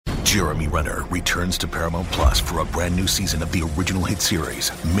Jeremy Renner returns to Paramount Plus for a brand new season of the original hit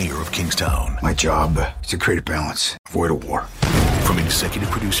series, Mayor of Kingstown. My job is to create a balance, avoid a war. From executive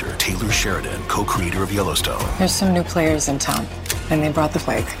producer Taylor Sheridan, co-creator of Yellowstone. There's some new players in town, and they brought the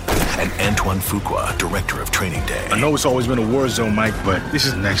plague. And Antoine Fuqua, director of Training Day. I know it's always been a war zone, Mike, but this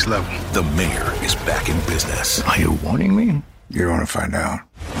is next level. The Mayor is back in business. Are you warning me? You're going to find out.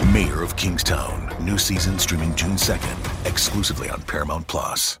 Mayor of Kingstown. New season streaming June 2nd, exclusively on Paramount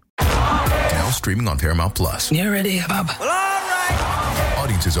Plus. Now streaming on Paramount Plus. You ready, Bob? Well, all right.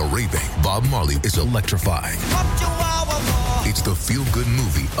 Audiences are raving. Bob Marley is electrifying. It's the feel-good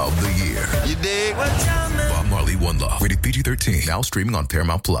movie of the year. You dig? Bob Marley, One Love. Rated PG-13. Now streaming on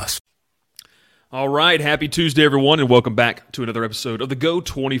Paramount Plus. All right, happy Tuesday, everyone, and welcome back to another episode of the Go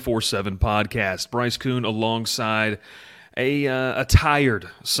 24/7 podcast. Bryce Kuhn alongside a tired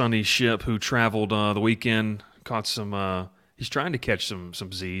Sonny Ship who traveled the weekend, caught some. He's trying to catch some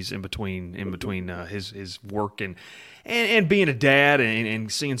Z's in between his work and being a dad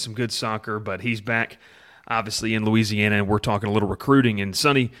and seeing some good soccer. But he's back, obviously, in Louisiana, and we're talking a little recruiting. And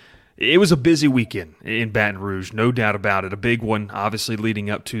Sonny, it was a busy weekend in Baton Rouge, no doubt about it. A big one, obviously, leading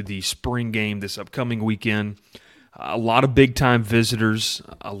up to the spring game this upcoming weekend. A lot of big-time visitors,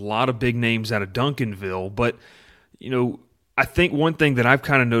 a lot of big names out of Duncanville. But, you know, I think one thing that I've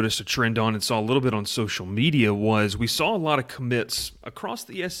kind of noticed a trend on and saw a little bit on social media was we saw a lot of commits across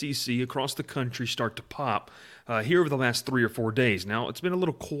the SEC, across the country start to pop here over the last 3 or 4 days. Now, it's been a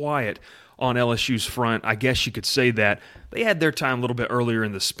little quiet on LSU's front. I guess you could say that. They had their time a little bit earlier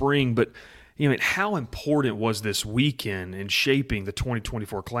in the spring, but you know, how important was this weekend in shaping the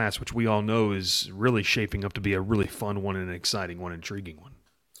 2024 class, which we all know is really shaping up to be a really fun one and an exciting one, intriguing one?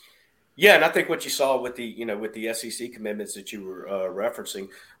 Yeah, and I think what you saw with the SEC commitments that you were referencing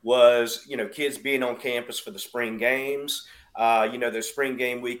was, kids being on campus for the spring games. Those spring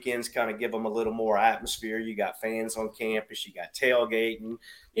game weekends kind of give them a little more atmosphere. You got fans on campus, you got tailgating,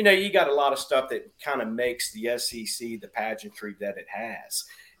 you got a lot of stuff that kind of makes the SEC the pageantry that it has.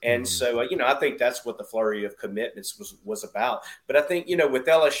 And so, I think that's what the flurry of commitments was about. But I think, with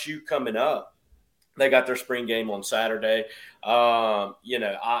LSU coming up, they got their spring game on Saturday. I'm not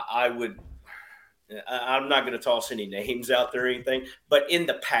going to toss any names out there or anything, but in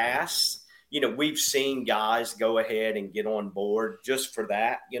the past, we've seen guys go ahead and get on board just for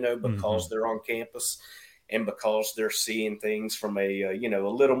that, because they're on campus and because they're seeing things from a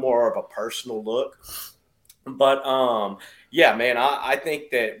little more of a personal look. But, I think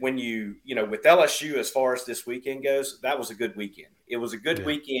that when with LSU, as far as this weekend goes, that was a good weekend. It was a good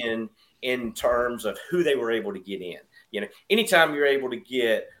weekend in terms of who they were able to get in. Anytime you're able to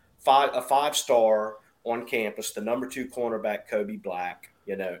get a 5-star on campus, the number 2 cornerback, Kobe Black,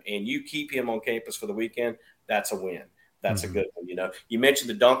 and you keep him on campus for the weekend, that's a win. That's a good one. You mentioned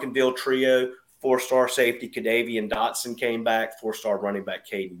the Duncanville trio, 4-star safety Kadavian Dotson came back, 4-star running back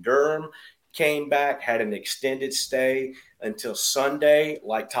Caden Durham came back, had an extended stay until Sunday,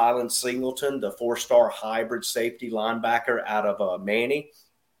 like Tylen Singleton, the 4-star hybrid safety linebacker out of Manny.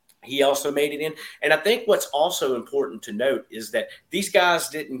 He also made it in. And I think what's also important to note is that these guys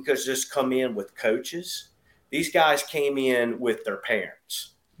didn't just come in with coaches. These guys came in with their parents.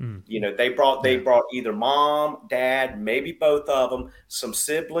 They brought either mom, dad, maybe both of them, some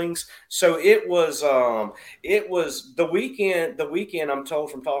siblings. So it was the weekend. I'm told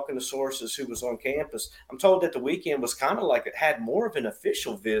from talking to sources who was on campus, I'm told that the weekend was kind of like it had more of an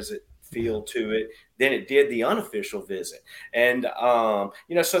official visit feel to it than it did the unofficial visit. And,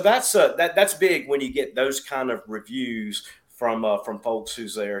 so that's big when you get those kind of reviews from folks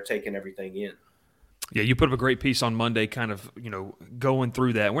who's there taking everything in. Yeah, you put up a great piece on Monday kind of, going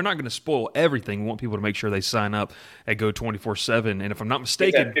through that. We're not going to spoil everything. We want people to make sure they sign up at Go 24/7. And if I'm not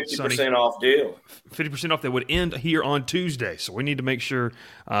mistaken, 50% off deal. 50% off that would end here on Tuesday. So we need to make sure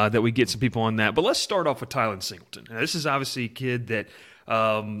that we get some people on that. But let's start off with Tylen Singleton. Now, this is obviously a kid that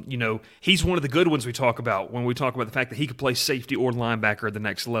he's one of the good ones we talk about when we talk about the fact that he could play safety or linebacker at the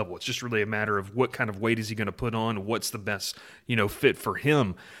next level. It's just really a matter of what kind of weight is he going to put on and what's the best, fit for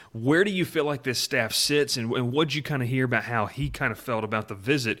him. Where do you feel like this staff sits, and what'd you kind of hear about how he kind of felt about the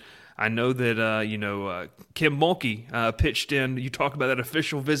visit? I know that, Kim Mulkey pitched in. You talk about that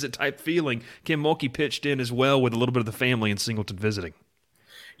official visit type feeling. Kim Mulkey pitched in as well with a little bit of the family and Singleton visiting.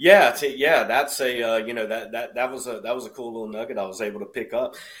 Yeah, that's that was a cool little nugget I was able to pick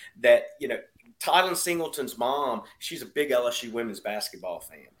up. That Tylen Singleton's mom, she's a big LSU women's basketball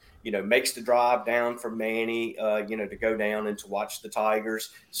fan. Makes the drive down from Manny, to go down and to watch the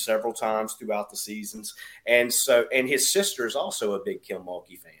Tigers several times throughout the seasons, and his sister is also a big Kim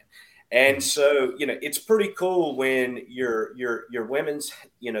Mulkey fan. And so, it's pretty cool when your women's,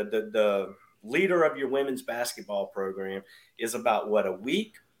 the leader of your women's basketball program is about a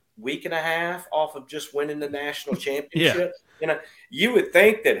week and a half off of just winning the national championship. You would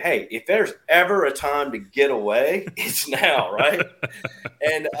think that, hey, if there's ever a time to get away, it's now, right?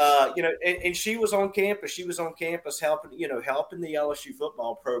 And and she was on campus. She was on campus helping the LSU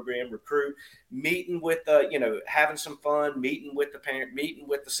football program recruit, meeting with having some fun, meeting with the parent, meeting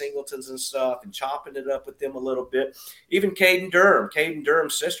with the Singletons and stuff, and chopping it up with them a little bit. Even Caden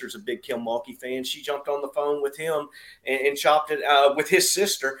Durham's sister's a big Milwaukee fan. She jumped on the phone with him and chopped it with his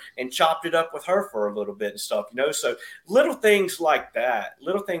sister and chopped it up with her for a little bit and stuff. So little things like that,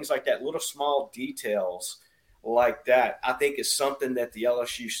 little small details like that, I think is something that the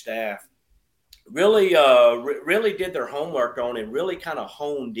LSU staff really did their homework on and really kind of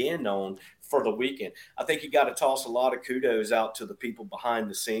honed in on for the weekend. I think you got to toss a lot of kudos out to the people behind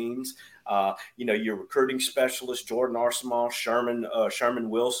the scenes. Your recruiting specialist, Jordan Arsenal, Sherman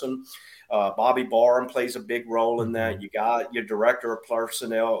Wilson, Bobby Barham plays a big role in that. You got your director of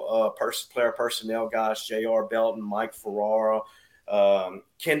personnel, player personnel guys, J.R. Belton, Mike Ferrara,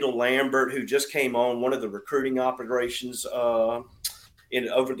 Kendall Lambert, who just came on one of the recruiting operations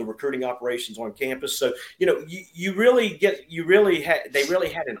over the recruiting operations on campus. So, they really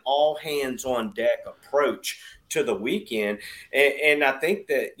had an all hands on deck approach to the weekend. And I think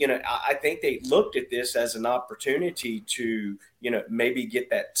that, I think they looked at this as an opportunity to, maybe get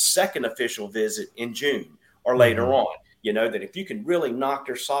that second official visit in June or later on, that if you can really knock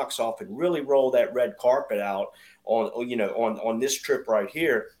their socks off and really roll that red carpet out on this trip right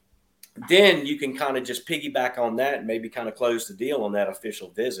here, then you can kind of just piggyback on that and maybe kind of close the deal on that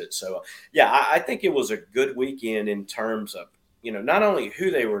official visit. So, I think it was a good weekend in terms of, not only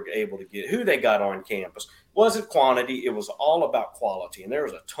who they were able to get, who they got on campus. Wasn't quantity, it was all about quality. And there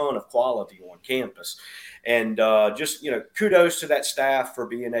was a ton of quality on campus. And just, kudos to that staff for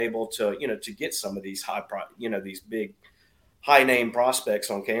being able to, to get some of these these big high-name prospects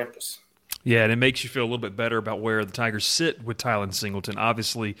on campus. Yeah, and it makes you feel a little bit better about where the Tigers sit with Tylen Singleton.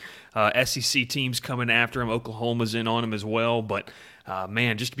 Obviously, SEC teams coming after him. Oklahoma's in on him as well. But,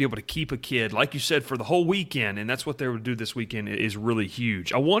 man, just to be able to keep a kid, like you said, for the whole weekend, and that's what they would do this weekend, is really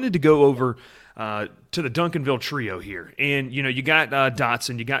huge. I wanted to go over to the Duncanville trio here. And, you got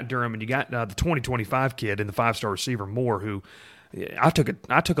Dotson, you got Durham, and you got the 2025 kid and the five-star receiver Moore, who – I took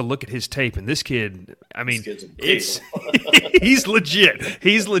a look at his tape, and this kid, I mean, he's legit.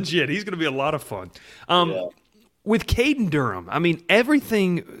 He's legit. He's going to be a lot of fun. With Caden Durham, I mean,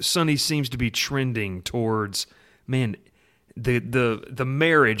 everything, Sonny, seems to be trending towards, man, the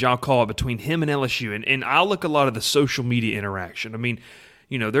marriage, I'll call it, between him and LSU. And I'll look a lot of the social media interaction. I mean,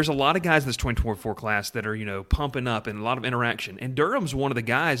 there's a lot of guys in this 2024 class that are, pumping up and a lot of interaction. And Durham's one of the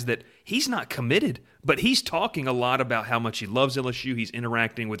guys that he's not committed, but he's talking a lot about how much he loves LSU. He's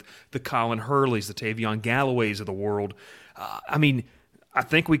interacting with the Colin Hurleys, the Tavion Galloways of the world. I mean, I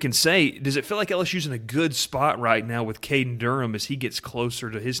think we can say, does it feel like LSU's in a good spot right now with Caden Durham as he gets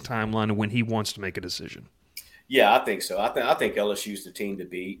closer to his timeline and when he wants to make a decision? Yeah, I think so. I think LSU's the team to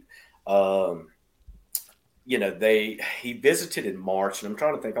beat. He visited in March, and I'm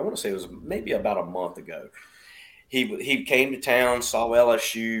trying to think. I want to say it was maybe about a month ago. He came to town, saw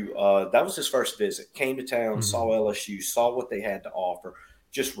LSU. That was his first visit. Came to town, saw LSU, saw what they had to offer.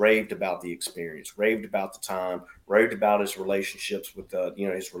 Just raved about the experience, raved about the time, raved about his relationships with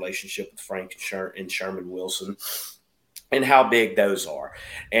his relationship with Frank and Sherman Wilson, and how big those are.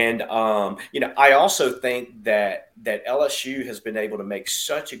 And, I also think that LSU has been able to make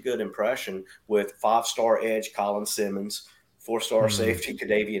such a good impression with five-star edge Colin Simmons, four-star safety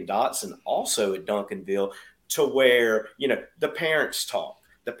Kadavian Dotson, also at Duncanville, to where, the parents talk.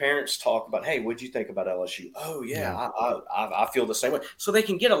 The parents talk about, hey, what'd you think about LSU? Oh, yeah. I feel the same way. So they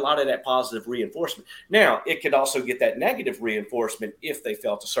can get a lot of that positive reinforcement. Now, it could also get that negative reinforcement if they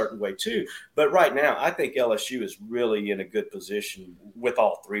felt a certain way too. But right now, I think LSU is really in a good position with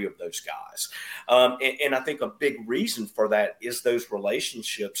all three of those guys. And I think a big reason for that is those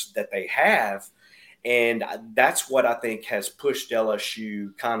relationships that they have. And that's what I think has pushed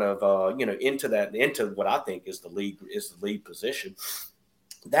LSU kind of, into what I think is the lead position.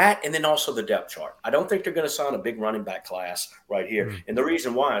 That, and then also the depth chart. I don't think they're going to sign a big running back class right here. And the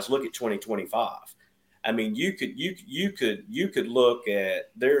reason why is look at 2025. I mean, you could look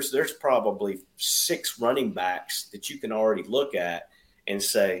at there's probably 6 running backs that you can already look at and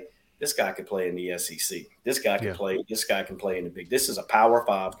say, this guy could play in the SEC. This guy can play. This guy can play in the big. This is a Power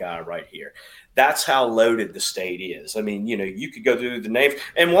 5 guy right here. That's how loaded the state is. I mean, you could go through the names,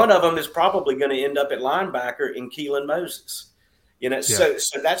 and one of them is probably going to end up at linebacker in Keelan Moses. So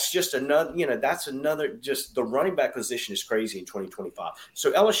that's just another, just the running back position is crazy in 2025.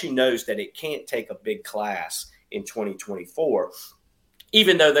 So LSU knows that it can't take a big class in 2024,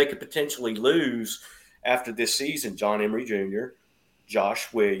 even though they could potentially lose after this season, John Emery Jr.,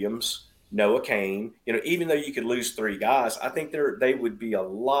 Josh Williams, Noah Cain. Even though you could lose 3 guys, I think it would be a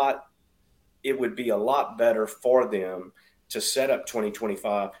lot better for them to set up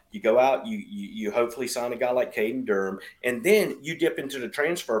 2025. You go out, you hopefully sign a guy like Caden Durham, and then you dip into the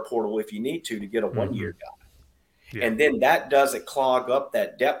transfer portal if you need to get a 1-year guy. Yeah. And then that doesn't clog up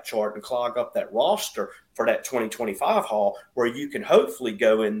that depth chart and clog up that roster for that 2025 haul, where you can hopefully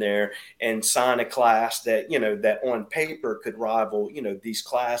go in there and sign a class that, that on paper could rival, these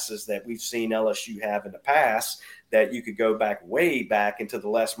classes that we've seen LSU have in the past, that you could go way back into the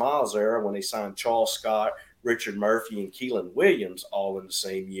Les Miles era when they signed Charles Scott, Richard Murphy, and Keelan Williams all in the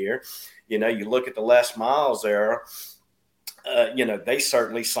same year. You look at the Les Miles era, they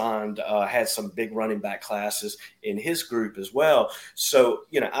certainly signed, had some big running back classes in his group as well. So,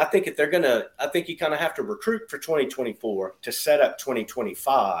 I think you kind of have to recruit for 2024 to set up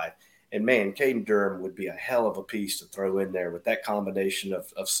 2025. And man, Caden Durham would be a hell of a piece to throw in there with that combination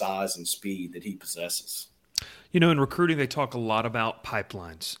of size and speed that he possesses. In recruiting, they talk a lot about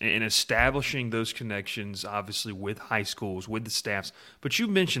pipelines and establishing those connections, obviously, with high schools, with the staffs. But you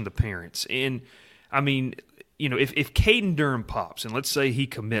mentioned the parents. And, I mean, if Caden Durham pops and let's say he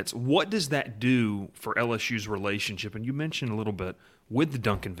commits, what does that do for LSU's relationship? And you mentioned a little bit with the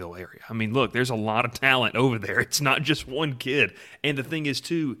Duncanville area. I mean, look, there's a lot of talent over there. It's not just one kid. And the thing is,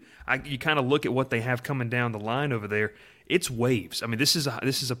 too, you kind of look at what they have coming down the line over there. It's waves. I mean, this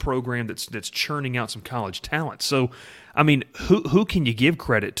is a program that's churning out some college talent. So, I mean, who can you give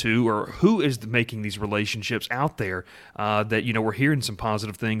credit to, or who is making these relationships out there that we're hearing some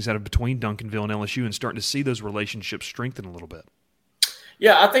positive things out of between Duncanville and LSU and starting to see those relationships strengthen a little bit?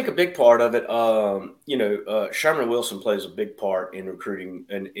 Yeah, I think a big part of it, Sherman Wilson plays a big part in recruiting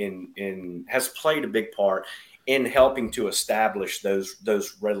and has played a big part in helping to establish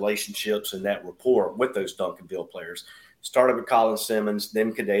those relationships and that rapport with those Duncanville players. Started with Colin Simmons,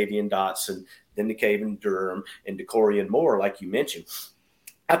 then Kadavian Dotson, then to Caden Durham and DeCorian Moore, like you mentioned.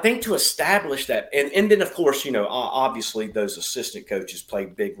 I think to establish that, and then, of course, obviously those assistant coaches play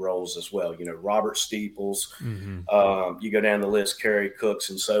big roles as well. Robert Steeples, you go down the list, Kerry Cooks,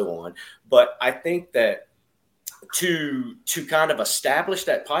 and so on. But I think that to kind of establish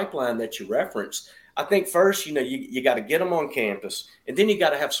that pipeline that you referenced, I think first, you got to get them on campus, and then you got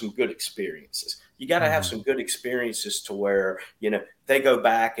to have some good experiences. You got to have some good experiences to where, they go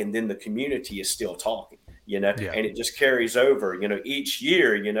back and then the community is still talking, and it just carries over, each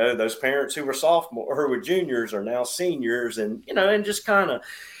year, those parents who were sophomore or who were juniors are now seniors and just kind of,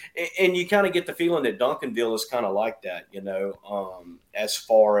 and you kind of get the feeling that Duncanville is kind of like that, as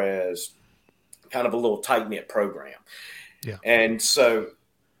far as kind of a little tight-knit program. Yeah. And so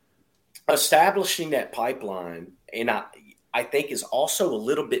establishing that pipeline, and I think is also a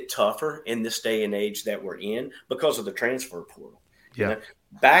little bit tougher in this day and age that we're in because of the transfer portal. Yeah.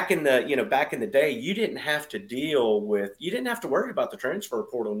 Back in the day, you didn't have to worry about the transfer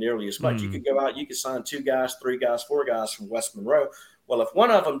portal nearly as much. You could go out, you could sign 2 guys, 3 guys, 4 guys from West Monroe. Well, if one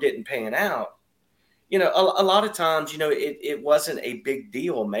of them didn't pan out, a lot of times, it wasn't a big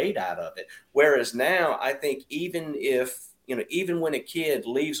deal made out of it. Whereas now, I think even when a kid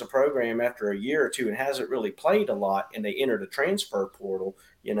leaves a program after a year or two and hasn't really played a lot and they enter the transfer portal,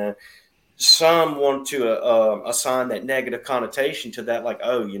 some want to assign that negative connotation to that, like,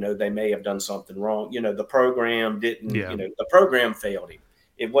 oh, they may have done something wrong. The program didn't, the program failed him.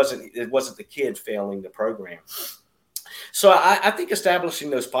 It wasn't the kid failing the program. So I think establishing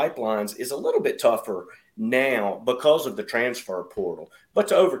those pipelines is a little bit tougher now because of the transfer portal. But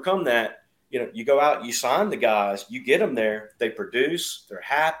to overcome that, you go out, you sign the guys, you get them there, they produce, they're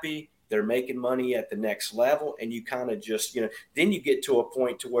happy, they're making money at the next level, and you kind of just, then you get to a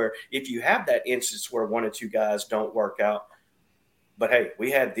point to where if you have that instance where 1 or 2 guys don't work out, but hey, we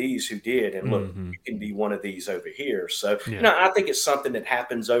had these who did, and look, you can be one of these over here. So, I think it's something that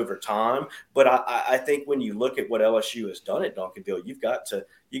happens over time. But I think when you look at what LSU has done at Duncanville, you got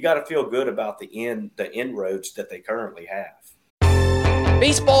to feel good about the inroads that they currently have.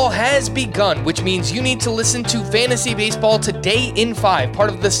 Baseball has begun, which means you need to listen to Fantasy Baseball Today in 5,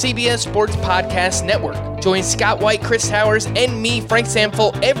 part of the CBS Sports Podcast Network. Join Scott White, Chris Towers, and me, Frank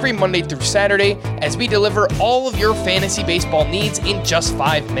Samfel, every Monday through Saturday as we deliver all of your fantasy baseball needs in just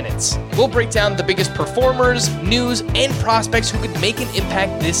 5 minutes. We'll break down the biggest performers, news, and prospects who could make an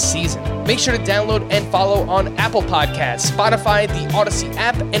impact this season. Make sure to download and follow on Apple Podcasts, Spotify, the Odyssey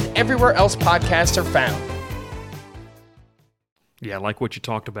app, and everywhere else podcasts are found. Yeah, like what you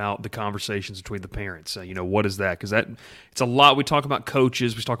talked about, the conversations between the parents. What is that? Because it's a lot. We talk about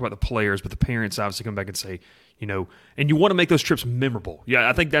coaches, we talk about the players, but the parents obviously come back and say, and you want to make those trips memorable. Yeah,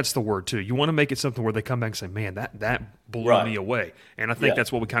 I think that's the word too. You want to make it something where they come back and say, man, that blew me away. And I think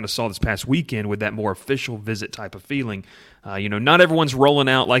that's what we kind of saw this past weekend with that more official visit type of feeling. Not everyone's rolling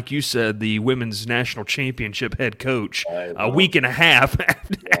out, like you said, the women's national championship head coach a week and a half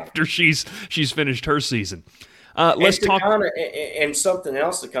after she's finished her season. Let's talk. And something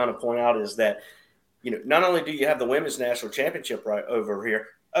else to kind of point out is that, not only do you have the women's national championship right over here.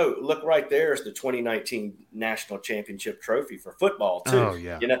 Oh, look right there is the 2019 national championship trophy for football too. Oh,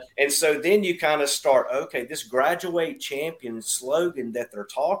 yeah. And so then you kind of start, okay, this graduate champion slogan that they're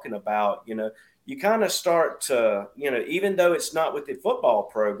talking about, you kind of start to, even though it's not with the football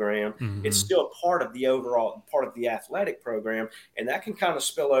program, it's still part of the overall part of the athletic program. And that can kind of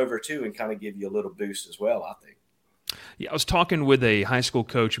spill over too and kind of give you a little boost as well, I think. Yeah, I was talking with a high school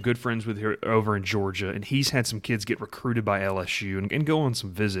coach, good friends with her over in Georgia, and he's had some kids get recruited by LSU and go on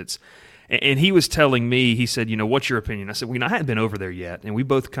some visits. And he was telling me, he said, what's your opinion? I said, I hadn't been over there yet. And we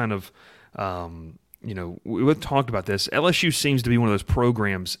both kind of, we both talked about this. LSU seems to be one of those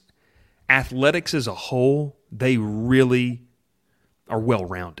programs, athletics as a whole, they really are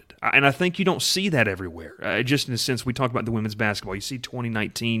well-rounded. And I think you don't see that everywhere. Just in a sense, we talk about the women's basketball. You see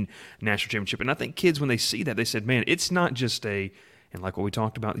 2019 national championship. And I think kids, when they see that, they said, man, it's not just and like what we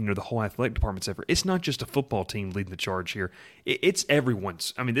talked about, the whole athletic department's effort, it's not just a football team leading the charge here. It's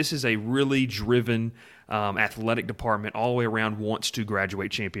everyone's. I mean, this is a really driven athletic department all the way around, wants to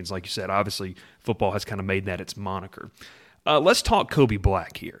graduate champions, like you said. Obviously, football has kind of made that its moniker. Let's talk Kobe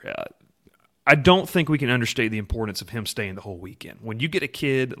Black here. I don't think we can understate the importance of him staying the whole weekend. When you get a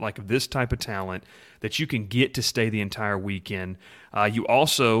kid like this type of talent that you can get to stay the entire weekend, you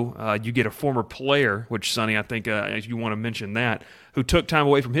also you get a former player, which, Sonny, I think if you want to mention that, who took time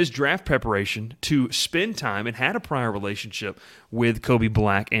away from his draft preparation to spend time and had a prior relationship with Kobe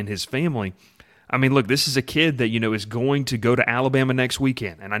Black and his family. I mean, look, this is a kid that, is going to go to Alabama next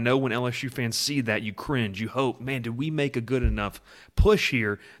weekend. And I know when LSU fans see that, you cringe. You hope, man, did we make a good enough push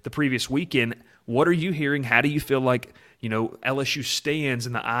here the previous weekend? What are you hearing? How do you feel like, LSU stands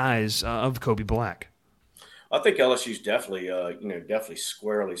in the eyes of Kobe Black? I think LSU's definitely, definitely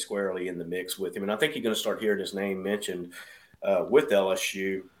squarely in the mix with him. And I think you're going to start hearing his name mentioned with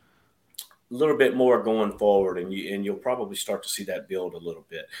LSU a little bit more going forward. And you'll probably start to see that build a little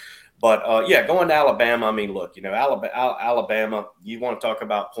bit. But, going to Alabama, I mean, look, Alabama, you want to talk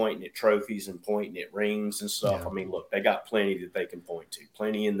about pointing at trophies and pointing at rings and stuff. Yeah. I mean, look, they got plenty that they can point to,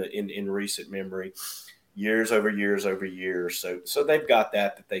 plenty in recent memory, years over years over years. So they've got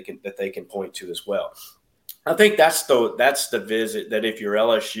that they can point to as well. I think that's the visit that if you're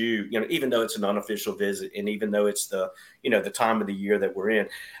LSU, even though it's an unofficial visit and even though it's the time of the year that we're in,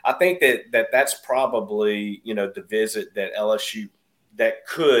 I think that's probably, the visit that LSU that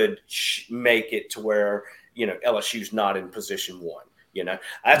could make it to where, LSU's not in position one.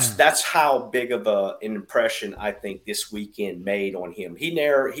 That's how big of an impression I think this weekend made on him.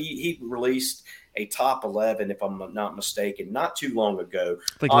 He released a top 11, if I'm not mistaken, not too long ago.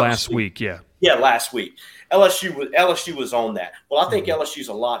 I think last week, yeah. Yeah, last week. LSU was on that. Well, I think LSU's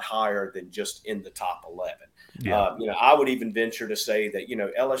a lot higher than just in the top 11. Yeah. I would even venture to say that,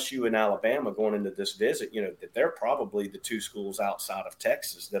 LSU and Alabama going into this visit, that they're probably the two schools outside of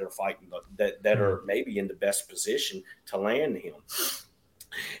Texas that are fighting, that are maybe in the best position to land him.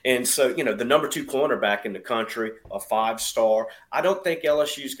 And so, the number 2 cornerback in the country, a 5-star, I don't think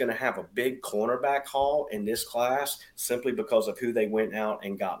LSU is going to have a big cornerback haul in this class simply because of who they went out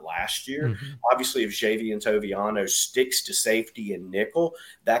and got last year. Mm-hmm. Obviously, if Xavier Toviano sticks to safety and nickel,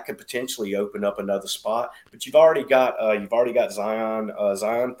 that could potentially open up another spot. But you've already got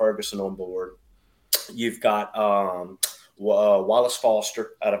Zion Ferguson on board. You've got Wallace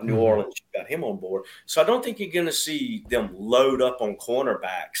Foster out of New Orleans. You got him on board. So I don't think you're going to see them load up on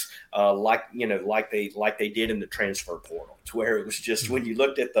cornerbacks like they did in the transfer portal, to where it was just when you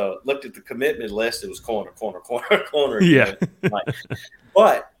looked at the commitment list, it was corner. Yeah.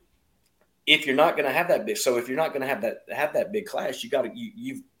 But if you're not going to have that big, so if you're not going to have that big class, you've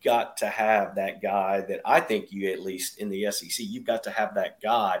got to have that guy that I think you, at least in the SEC, you've got to have that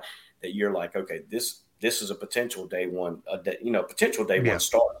guy that you're like, okay, this is a potential day one one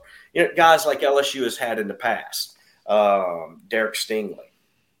starter. Guys like LSU has had in the past, Derek Stingley,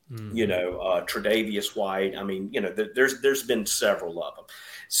 Tre'Davious White. I mean, there's been several of them.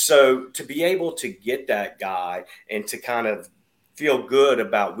 So to be able to get that guy and to kind of feel good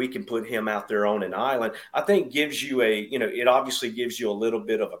about we can put him out there on an island, I think gives you it obviously gives you a little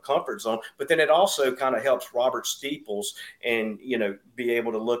bit of a comfort zone, but then it also kind of helps Robert Steeples and, be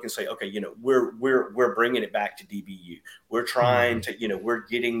able to look and say, okay, we're bringing it back to DBU. We're trying to, we're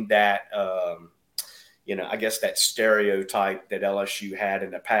getting that, I guess that stereotype that LSU had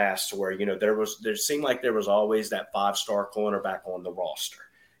in the past where, there seemed like there was always that 5-star cornerback on the roster.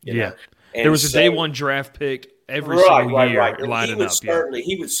 You know? And there was a day one draft pick every single year lining up.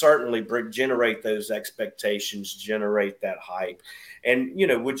 He would certainly generate those expectations, generate that hype, and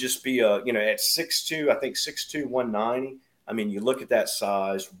would just be at 6'2", I think 6'2", 190. I mean, you look at that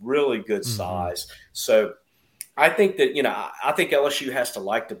size, really good size. So I think that I think LSU has to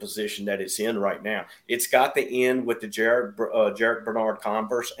like the position that it's in right now. It's got the end with the Jarek Bernard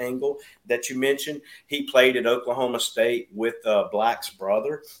Converse angle that you mentioned. He played at Oklahoma State with Black's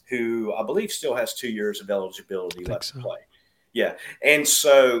brother, who I believe still has 2 years of eligibility left to play. Yeah, and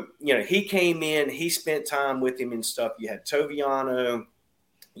so he came in, he spent time with him and stuff. You had Toviano.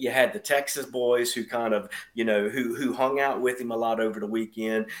 You had the Texas boys who kind of, who hung out with him a lot over the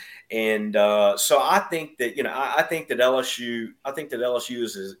weekend. And so I think that, I think that LSU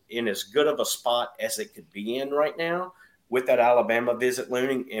is in as good of a spot as it could be in right now with that Alabama visit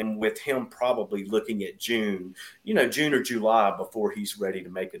looming and with him probably looking at June or July before he's ready to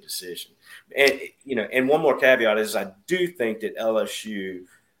make a decision. And, and one more caveat is I do think that LSU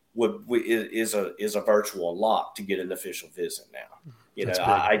is a virtual lock to get an official visit now.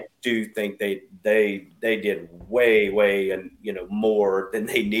 I do think they did way and more than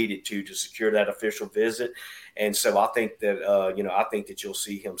they needed to secure that official visit, and so I think that I think that you'll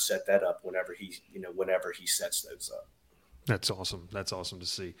see him set that up whenever he sets those up. That's awesome. That's awesome to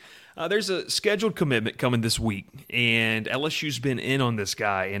see. There's a scheduled commitment coming this week, and LSU's been in on this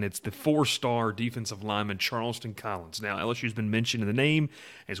guy, and it's the 4-star defensive lineman Charleston Collins. Now, LSU's been mentioned in the name,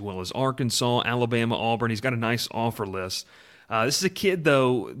 as well as Arkansas, Alabama, Auburn. He's got a nice offer list. This is a kid,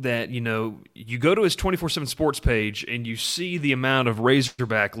 though, that, you go to his 24/7 Sports page and you see the amount of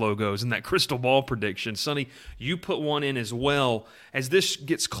Razorback logos and that crystal ball prediction. Sonny, you put one in as well. As this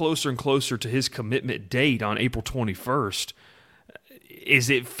gets closer and closer to his commitment date on April 21st, is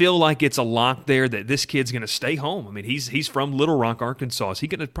it feel like it's a lock there that this kid's going to stay home? I mean, he's from Little Rock, Arkansas. Is he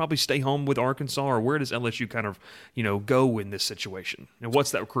going to probably stay home with Arkansas, or where does LSU kind of, go in this situation? And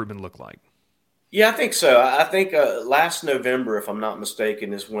what's that recruitment look like? Yeah, I think so. I think last November, if I'm not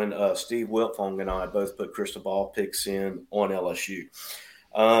mistaken, is when Steve Wiltfong and I both put crystal ball picks in on LSU.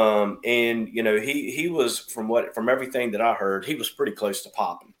 And he was from everything that I heard, he was pretty close to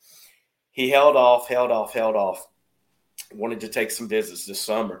popping. He held off, wanted to take some visits this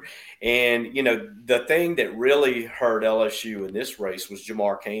summer. And, the thing that really hurt LSU in this race was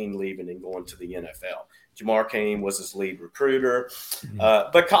Jamar Cain leaving and going to the NFL. Jamar Cain was his lead recruiter.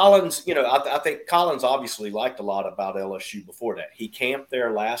 But Collins, I think Collins obviously liked a lot about LSU before that. He camped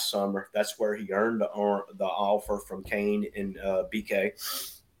there last summer. That's where he earned the offer from Cain and BK.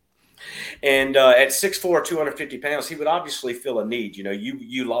 And at 6'4", 250 pounds, he would obviously feel a need.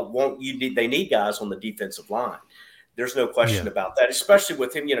 They need guys on the defensive line. There's no question about that, especially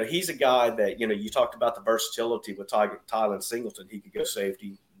with him. He's a guy that, you talked about the versatility with Tylen Singleton. He could go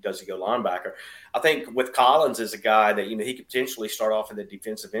safety. Does he go linebacker? I think with Collins is a guy that, he could potentially start off in the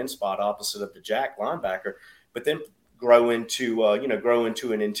defensive end spot opposite of the Jack linebacker, but then grow into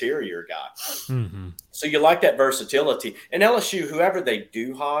an interior guy. Mm-hmm. So you like that versatility. And LSU, whoever they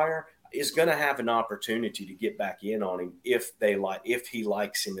do hire, is going to have an opportunity to get back in on him if he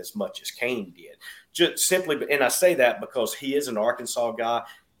likes him as much as Cain did. Just simply, and I say that because he is an Arkansas guy.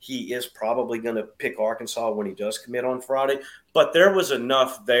 He is probably going to pick Arkansas when he does commit on Friday, but there was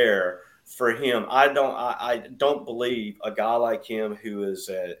enough there for him. I don't believe a guy like him who is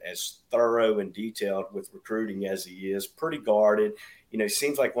as thorough and detailed with recruiting as he is, pretty guarded.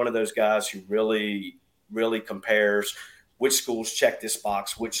 Seems like one of those guys who really, really compares which schools check this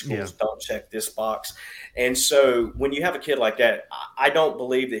box, which schools don't check this box. And so when you have a kid like that, I don't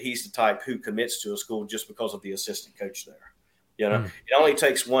believe that he's the type who commits to a school just because of the assistant coach there. It only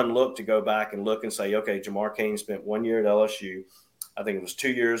takes one look to go back and look and say, okay, Jamar Cain spent 1 year at LSU. I think it was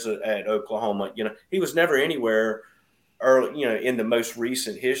 2 years at Oklahoma. He was never anywhere early, in the most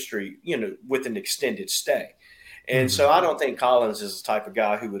recent history, with an extended stay. And so I don't think Collins is the type of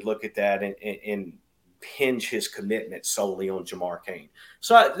guy who would look at that and hinge his commitment solely on Jamar Cain.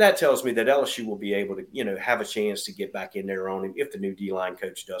 So that tells me that LSU will be able to, have a chance to get back in there on him if the new D-line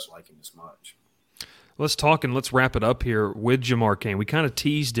coach does like him as much. Let's talk and let's wrap it up here with Jamar Cain. We kind of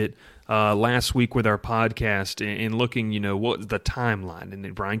teased it last week with our podcast and looking, what the timeline. And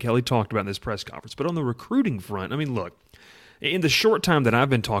then Brian Kelly talked about in this press conference. But on the recruiting front, I mean, look, In the short time that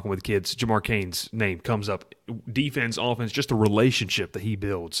I've been talking with kids, Jamar Cain's name comes up. Defense, offense, just the relationship that he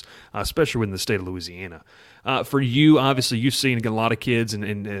builds, especially in the state of Louisiana. For you, obviously, you've seen a lot of kids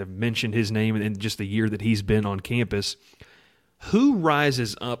and have mentioned his name in just the year that he's been on campus. Who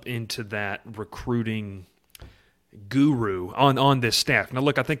rises up into that recruiting guru on this staff? Now,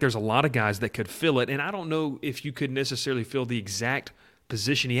 look, I think there's a lot of guys that could fill it, and I don't know if you could necessarily fill the exact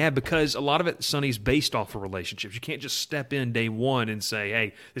position he had because a lot of it, Sonny's based off of relationships. You can't just step in day one and say,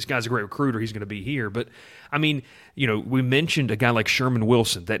 hey, this guy's a great recruiter, he's going to be here. But, I mean, we mentioned a guy like Sherman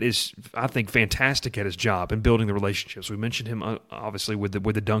Wilson that is, I think, fantastic at his job and building the relationships. We mentioned him, obviously, with the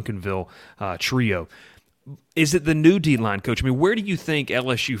Duncanville trio. Is it the new D-line coach? I mean, where do you think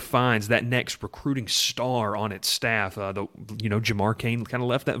LSU finds that next recruiting star on its staff? Jamar Cain kind of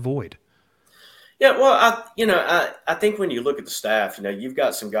left that void. Yeah, well, I think when you look at the staff, you've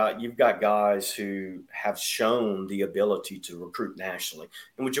got guys who have shown the ability to recruit nationally.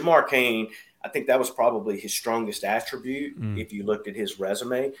 And with Jamar Cain, I think that was probably his strongest attribute. If you looked at his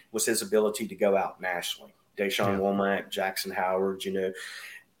resume, was his ability to go out nationally. Deshaun Womack, Jackson Howard,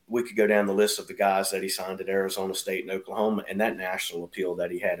 we could go down the list of the guys that he signed at Arizona State and Oklahoma and that national appeal that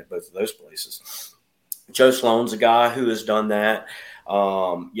he had at both of those places. Joe Sloan's a guy who has done that.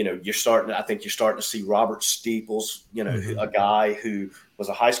 You're starting to see Robert Steeples, a guy who was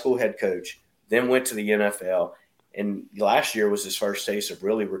a high school head coach, then went to the NFL. And last year was his first taste of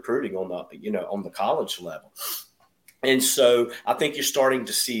really recruiting on the college level. And so I think you're starting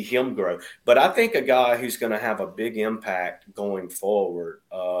to see him grow. But I think a guy who's going to have a big impact going forward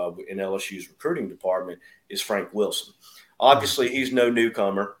in LSU's recruiting department is Frank Wilson. Obviously, he's no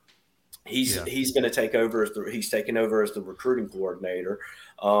newcomer. He's going to take over he's taken over as the recruiting coordinator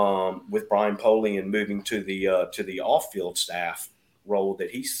with Brian Polian moving to the off-field staff role that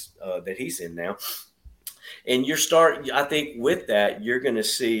he's in now. And I think with that, you're going to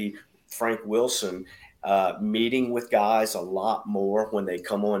see Frank Wilson meeting with guys a lot more when they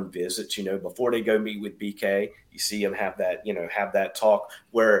come on visits, before they go meet with BK, you see him have that talk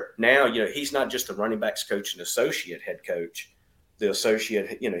where now, he's not just the running backs coach and associate head coach, he's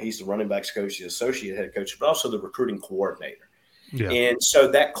the running backs coach, the associate head coach, but also the recruiting coordinator. Yeah. And so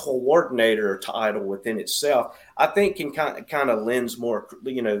that coordinator title within itself, I think can kind of lends more,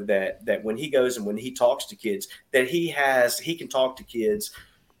 that when he goes and when he talks to kids, that he can talk to kids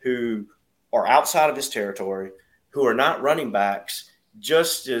who are outside of his territory, who are not running backs,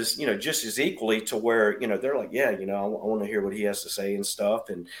 just as equally to where, they're like, I want to hear what he has to say and stuff.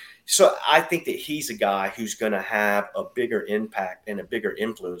 And so I think that he's a guy who's going to have a bigger impact and a bigger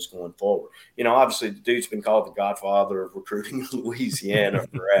influence going forward. Obviously the dude's been called the godfather of recruiting in Louisiana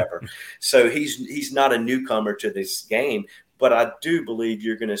forever. So he's not a newcomer to this game, but I do believe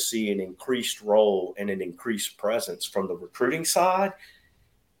you're going to see an increased role and an increased presence from the recruiting side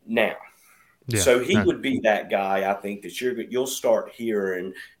now. Yeah, so he would be that guy. I think that you'll start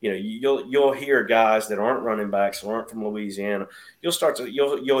hearing, you'll hear guys that aren't running backs or aren't from Louisiana.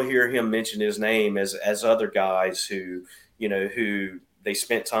 You'll hear him mention his name as other guys who they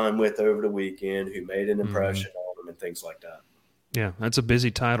spent time with over the weekend, who made an impression on them and things like that. Yeah, that's a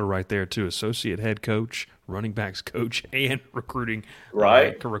busy title right there too. Associate head coach, running backs coach, and recruiting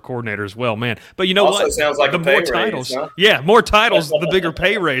coordinator as well, man. But you know also what? Sounds like the more titles, raise, huh? Yeah, more titles, the bigger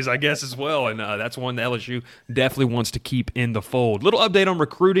pay raise, I guess, as well. And that's one that LSU definitely wants to keep in the fold. Little update on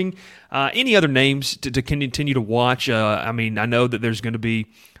recruiting. Any other names to continue to watch? I know that there's going to be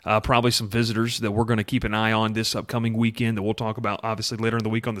probably some visitors that we're going to keep an eye on this upcoming weekend that we'll talk about obviously later in the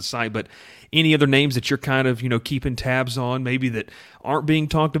week on the site. But any other names that you're kind of keeping tabs on, maybe that aren't being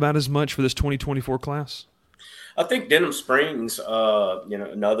talked about as much for this 2024 class? I think Denham Springs,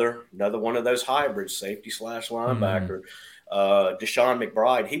 another one of those hybrids, safety / linebacker. Deshaun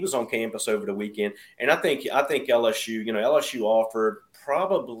McBride, he was on campus over the weekend, and I think LSU offered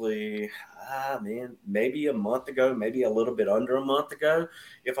probably maybe a month ago, maybe a little bit under a month ago,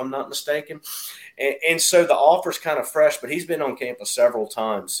 if I'm not mistaken. And so the offer's kind of fresh, but he's been on campus several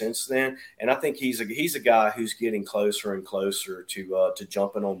times since then. And I think he's a guy who's getting closer and closer to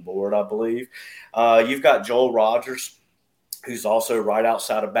jumping on board, I believe. You've got Joel Rogers, who's also right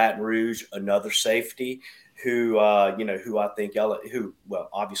outside of Baton Rouge, another safety who I think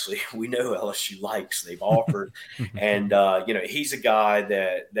obviously we know LSU likes, they've offered, and he's a guy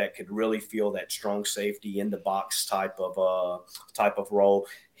that could really feel that strong safety in the box type of role.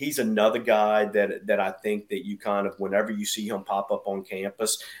 he's another guy that I think that you kind of, whenever you see him pop up on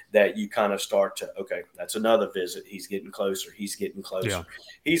campus, that you kind of start to, okay, that's another visit. He's getting closer. He's getting closer. Yeah.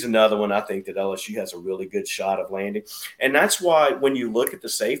 He's another one I think that LSU has a really good shot of landing. And that's why when you look at the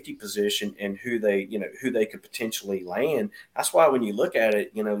safety position and who they could potentially land, that's why when you look at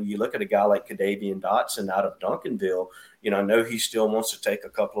it, you look at a guy like Kadavian Dotson out of Duncanville. I know he still wants to take a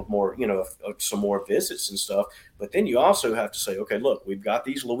couple of more, some more visits and stuff. But then you also have to say, okay, look, we've got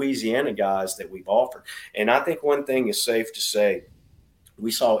these Louisiana guys that we've offered. And I think one thing is safe to say,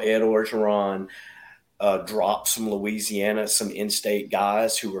 we saw Ed Orgeron drop some Louisiana, some in-state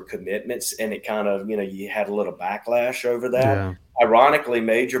guys who were commitments, and it kind of, you had a little backlash over that. Yeah. Ironically,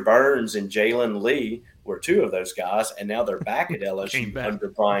 Major Burns and Jalen Lee were two of those guys, and now they're back at LSU under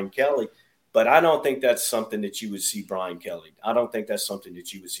Brian Kelly. But I don't think that's something that you would see Brian Kelly. I don't think that's something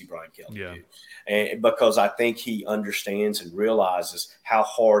that you would see Brian Kelly do. And because I think he understands and realizes how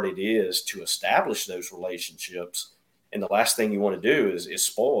hard it is to establish those relationships. And the last thing you want to do is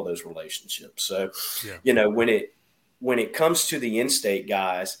spoil those relationships. So, when it comes to the in-state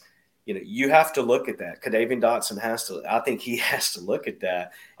guys, you have to look at that. Kadavian Dotson I think he has to look at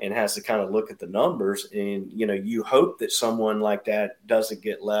that and has to kind of look at the numbers. And, you hope that someone like that doesn't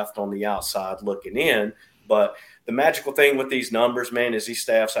get left on the outside looking in. But the magical thing with these numbers, man, is these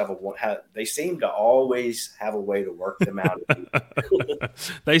staffs they seem to always have a way to work them out.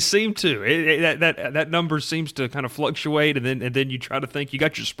 They seem to. That number seems to kind of fluctuate, and then you try to think. You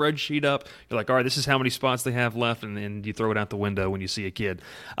got your spreadsheet up. You're like, all right, this is how many spots they have left, and then you throw it out the window when you see a kid.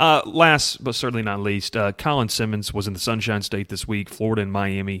 Last but certainly not least, Colin Simmons was in the Sunshine State this week, Florida and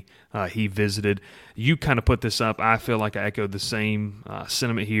Miami. He visited. You kind of put this up. I feel like I echoed the same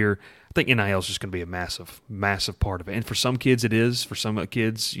sentiment here. I think NIL is just going to be a massive, massive part of it. And for some kids, it is. For some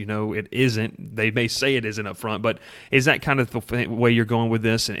kids, it isn't. They may say it isn't up front, but is that kind of the way you're going with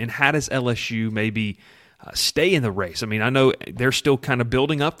this? And how does LSU maybe stay in the race? I mean, I know they're still kind of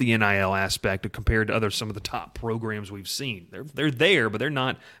building up the NIL aspect compared to some of the top programs we've seen. They're there, but they're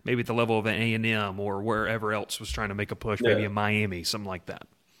not maybe at the level of an A&M or wherever else was trying to make a push, maybe in Miami, something like that.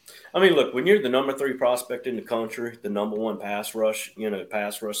 I mean, look, when you're the number 3 prospect in the country, the number 1 pass rush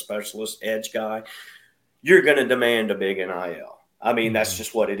specialist, edge guy, you're going to demand a big NIL. I mean, that's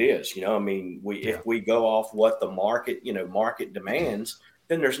just what it is. I mean, if we go off what the market demands,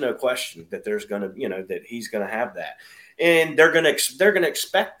 then there's no question that there's going to, that he's going to have that, and they're going to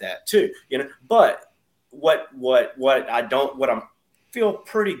expect that too. But what I'm feel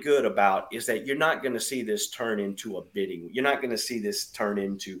pretty good about is that you're not going to see this turn into a bidding. You're not going to see this turn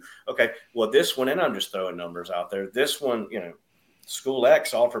into, okay, well, this one, and I'm just throwing numbers out there. This one, School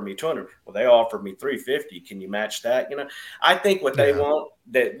X offered me $200. Well, they offered me $350. Can you match that? I think what they want,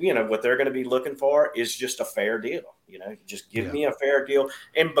 that, what they're going to be looking for is just a fair deal. Just give me a fair deal.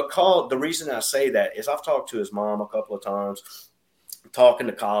 And because the reason I say that is I've talked to his mom a couple of times, talking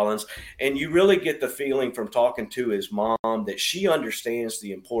to Collins, and you really get the feeling from talking to his mom that she understands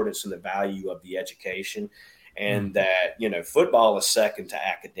the importance and the value of the education, and that, football is second to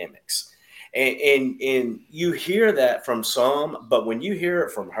academics. And you hear that from some, but when you hear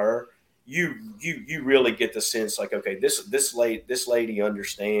it from her, you really get the sense like, okay, this lady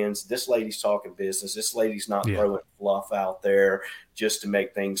understands. This lady's talking business. This lady's not throwing fluff out there just to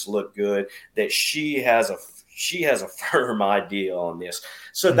make things look good. That she has a firm idea on this.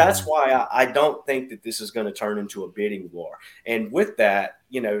 So that's why I don't think that this is going to turn into a bidding war. And with that,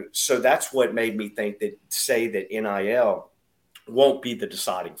 so that's what made me say that NIL won't be the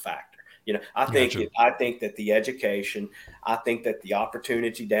deciding factor. I think that the education, I think that the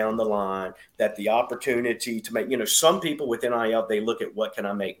opportunity down the line, that the opportunity to make, some people with NIL, they look at what can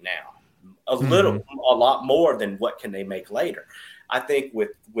I make now? A lot more than what can they make later. I think with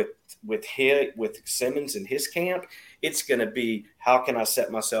Simmons and his camp, it's going to be, how can I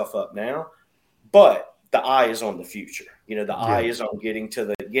set myself up now? But the eye is on the future. The eye is on getting to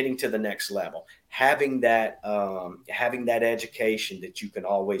the next level, having that education that you can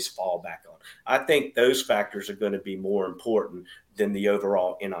always fall back on. I think those factors are going to be more important than the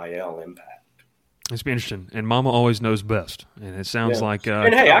overall NIL impact. It's been interesting, and Mama always knows best, and it sounds like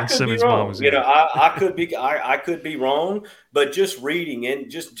and hey, I could Simmons' be wrong. mom was I could be wrong, but just reading and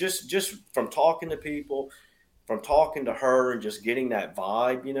just from talking to people, from talking to her, and just getting that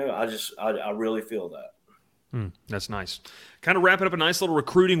vibe, I really feel that. That's nice. Kind of wrapping up a nice little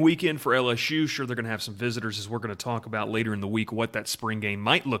recruiting weekend for LSU. Sure, they're going to have some visitors, as we're going to talk about later in the week what that spring game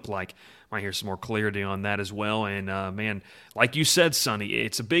might look like. Might hear some more clarity on that as well. And, man, like you said, Sonny,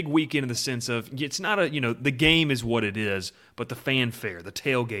 it's a big weekend in the sense of it's not the game is what it is, but the fanfare, the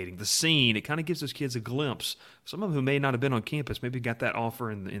tailgating, the scene, it kind of gives those kids a glimpse. Some of them who may not have been on campus maybe got that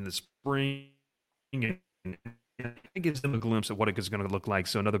offer in the spring. It gives them a glimpse of what it's going to look like.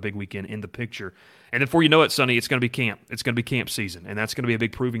 So another big weekend in the picture. And then before you know it, Sonny, it's going to be camp. It's going to be camp season. And that's going to be a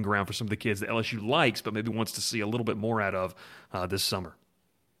big proving ground for some of the kids that LSU likes, but maybe wants to see a little bit more out of this summer.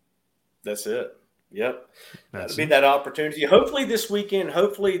 That's it. Yep. That'll be that opportunity. Hopefully this weekend,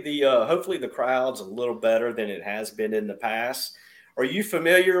 hopefully the crowd's a little better than it has been in the past. Are you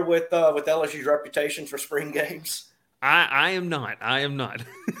familiar with LSU's reputation for spring games? I am not.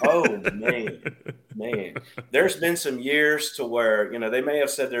 Oh, man. There's been some years to where, they may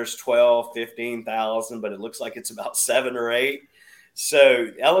have said there's 12, 15,000, but it looks like it's about 7 or 8. So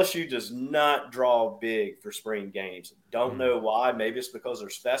LSU does not draw big for spring games. Don't know why. Maybe it's because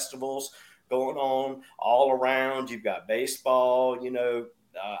there's festivals going on all around. You've got baseball,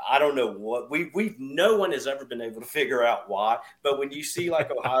 I don't know what no one has ever been able to figure out why, but when you see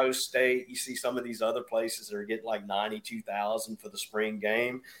like Ohio State, you see some of these other places that are getting like 92,000 for the spring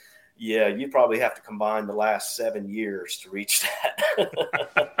game. Yeah, you probably have to combine the last 7 years to reach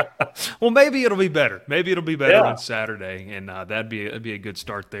that. Well, maybe it'll be better. Maybe it'll be better on Saturday, and that'd be a good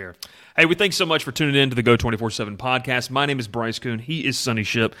start there. Hey, we thanks so much for tuning in to the Go 24/7 podcast. My name is Bryce Coon. He is Sonny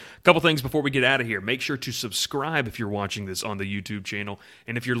Ship. A couple things before we get out of here. Make sure to subscribe if you're watching this on the YouTube channel,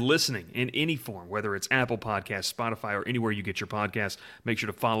 and if you're listening in any form, whether it's Apple Podcasts, Spotify, or anywhere you get your podcasts, make sure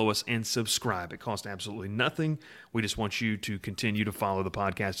to follow us and subscribe. It costs absolutely nothing. We just want you to continue to follow the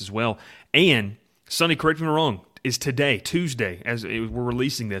podcast as well. And, Sonny, correct me if I'm wrong, is today, Tuesday, as we're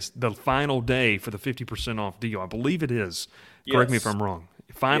releasing this, the final day for the 50% off deal. I believe it is. Correct me if I'm wrong.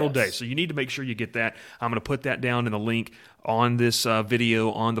 Final day. So you need to make sure you get that. I'm going to put that down in the link on this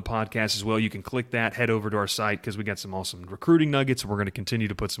video on the podcast as well. You can click that, head over to our site because we got some awesome recruiting nuggets. We're going to continue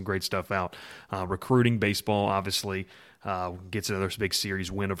to put some great stuff out. Recruiting, baseball, obviously, gets another big series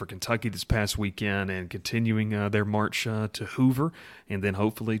win over Kentucky this past weekend and continuing their march to Hoover and then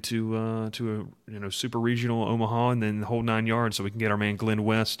hopefully to a super regional Omaha and then the whole 9 yards so we can get our man Glenn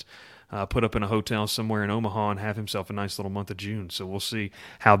West put up in a hotel somewhere in Omaha and have himself a nice little month of June. So we'll see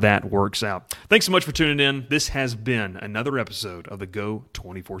how that works out. Thanks so much for tuning in. This has been another episode of the Go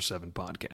 24/7 podcast.